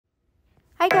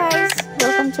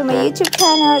welcome to my YouTube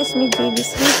channel. It's me,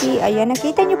 JBSWEETY. Ayan,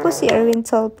 nakita niyo po si Erwin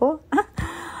Tolpo.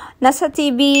 Nasa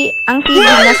TV, ang TV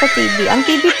nasa TV. Ang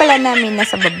TV pala namin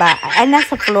nasa baba,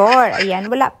 nasa floor.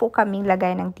 Ayan, wala po kaming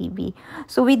lagay ng TV.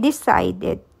 So we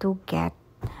decided to get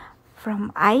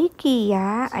from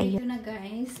IKEA. So ito na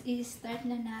guys, i-start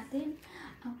na natin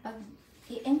ang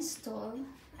pag-i-install.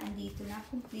 Andito na,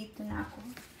 complete na ako.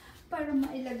 Para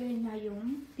mailagay na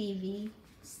yung TV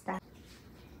stand.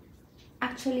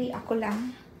 Actually, ako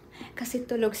lang. Kasi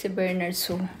tulog si Bernard.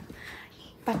 So,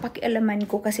 papakialaman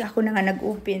ko. Kasi ako na nga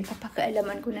nag-open.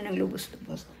 Papakialaman ko na ng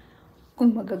lubos-lubos.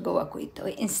 Kung magagawa ko ito,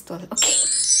 i-install.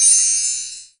 Okay.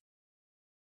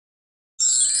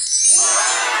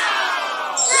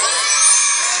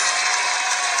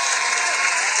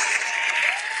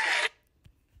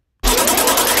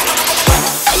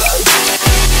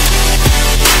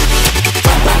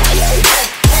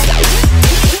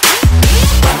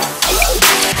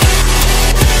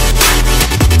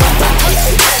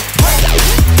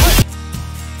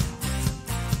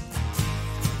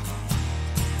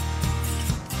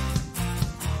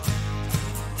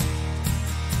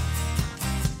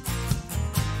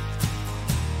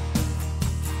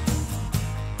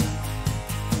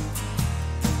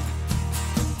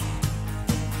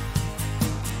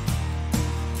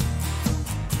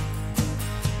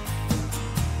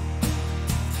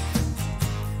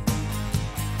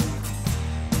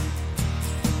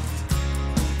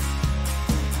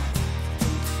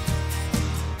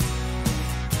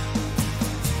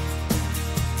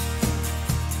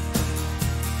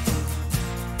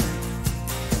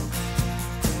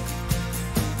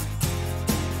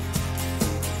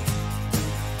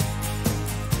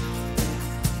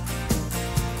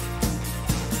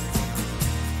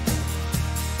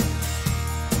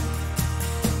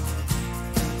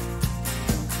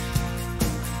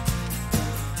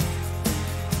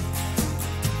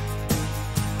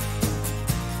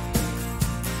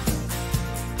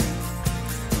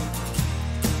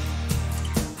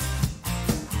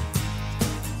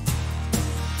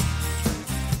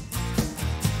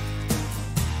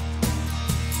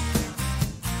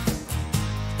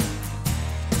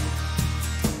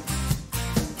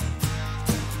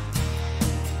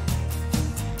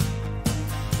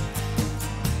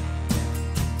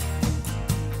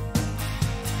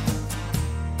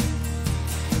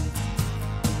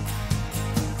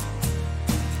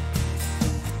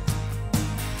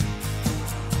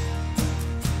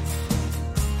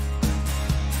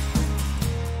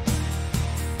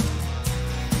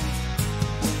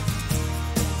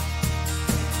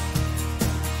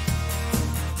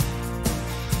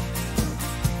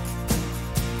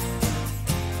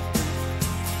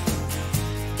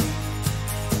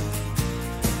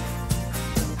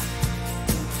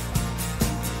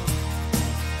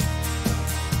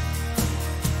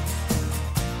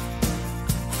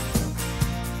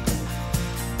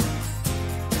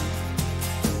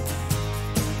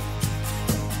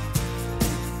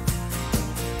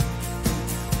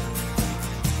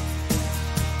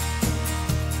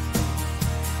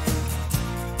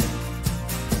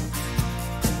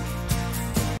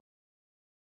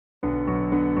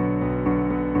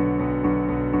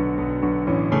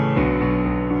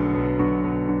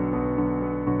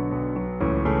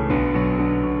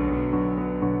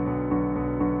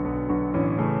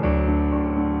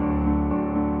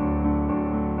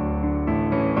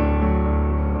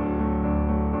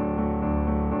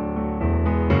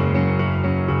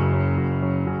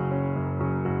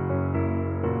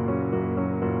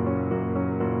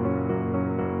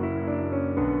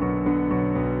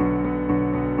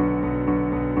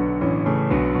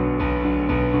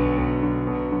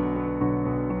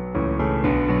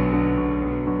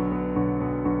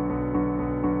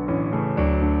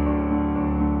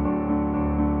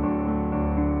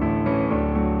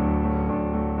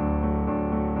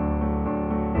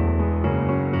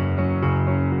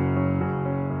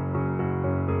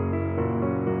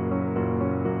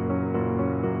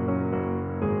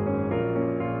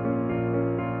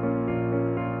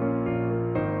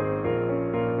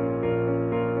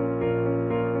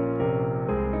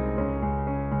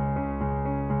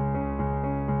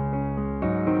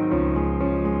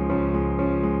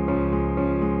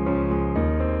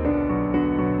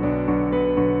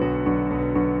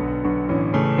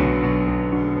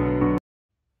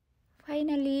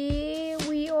 Finally,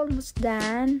 we almost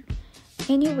done.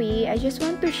 Anyway, I just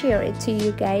want to share it to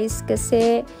you guys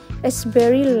kasi it's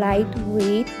very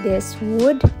lightweight, this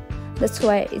wood. That's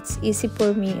why it's easy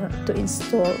for me to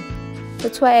install.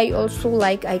 That's why I also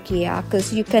like IKEA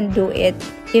because you can do it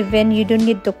even you don't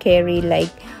need to carry like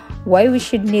why we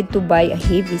should need to buy a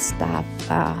heavy stuff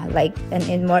like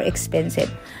and more expensive.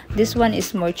 This one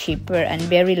is more cheaper and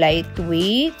very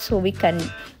lightweight, so we can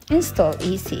install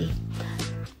easy.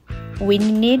 We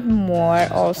need more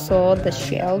also the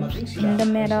shelves in the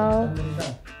middle.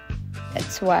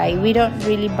 That's why we don't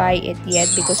really buy it yet,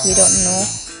 because we don't know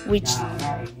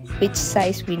which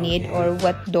size we need or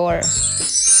what door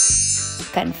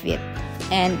can fit.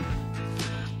 And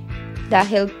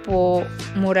dahil po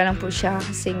mura lang po siya,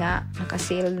 kasi nga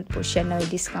nakasale po siya, na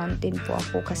discount din po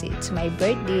ako kasi it's my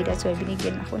birthday. That's why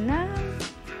binigyan ako ng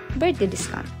birthday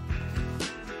discount.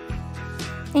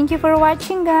 Thank you for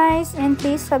watching, guys, and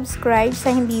please subscribe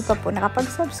sa hindi pa po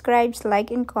nakapag-subscribe,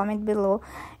 like and comment below.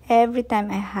 Every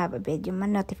time I have a video,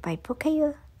 ma-notify po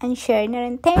kayo, and share na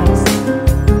rin.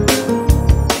 Thanks!